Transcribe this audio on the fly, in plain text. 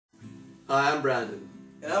Hi, I'm Brandon.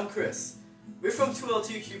 And I'm Chris. We're from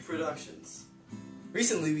 2L2Q Productions.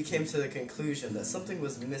 Recently we came to the conclusion that something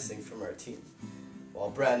was missing from our team.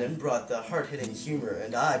 While Brandon brought the hard-hitting humor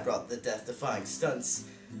and I brought the death-defying stunts,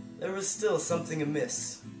 there was still something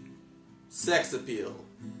amiss. Sex appeal.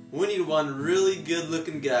 We need one really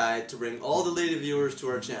good-looking guy to bring all the lady viewers to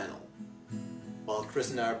our channel. While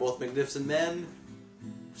Chris and I are both magnificent men,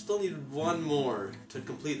 we still need one more to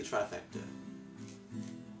complete the trifecta.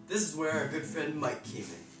 This is where our good friend Mike came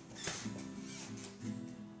in.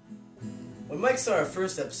 When Mike saw our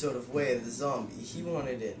first episode of Way of the Zombie, he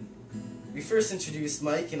wanted in. We first introduced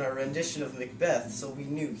Mike in our rendition of Macbeth, so we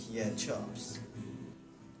knew he had chops.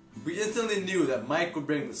 We instantly knew that Mike would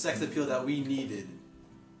bring the sex appeal that we needed.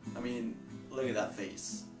 I mean, look at that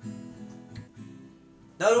face.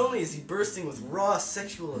 Not only is he bursting with raw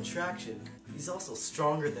sexual attraction, he's also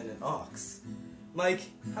stronger than an ox. Mike,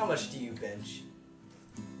 how much do you bench?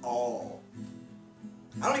 All.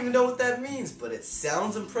 I don't even know what that means, but it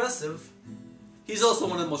sounds impressive. He's also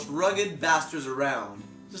one of the most rugged bastards around.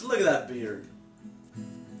 Just look at that beard.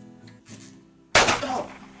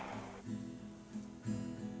 Oh.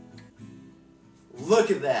 Look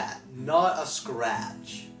at that. Not a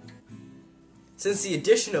scratch. Since the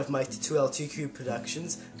addition of Mike to 2L2Q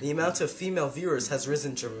Productions, the amount of female viewers has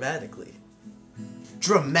risen dramatically.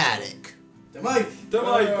 Dramatic. To Mike! To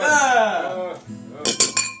Mike!